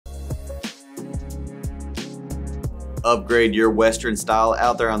Upgrade your Western style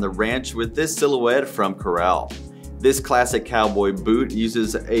out there on the ranch with this silhouette from Corral. This classic cowboy boot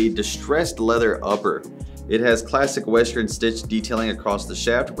uses a distressed leather upper. It has classic Western stitch detailing across the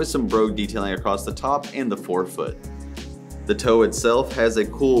shaft with some brogue detailing across the top and the forefoot. The toe itself has a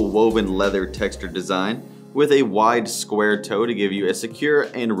cool woven leather texture design with a wide square toe to give you a secure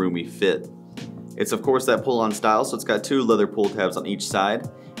and roomy fit. It's of course that pull-on style, so it's got two leather pull tabs on each side,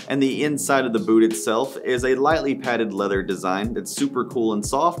 and the inside of the boot itself is a lightly padded leather design that's super cool and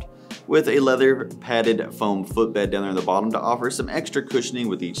soft, with a leather padded foam footbed down there on the bottom to offer some extra cushioning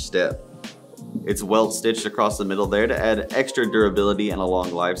with each step. It's welt stitched across the middle there to add extra durability and a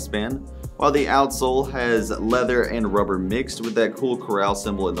long lifespan, while the outsole has leather and rubber mixed with that cool Corral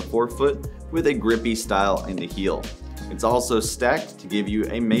symbol in the forefoot with a grippy style in the heel. It's also stacked to give you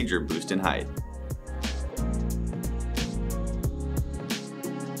a major boost in height.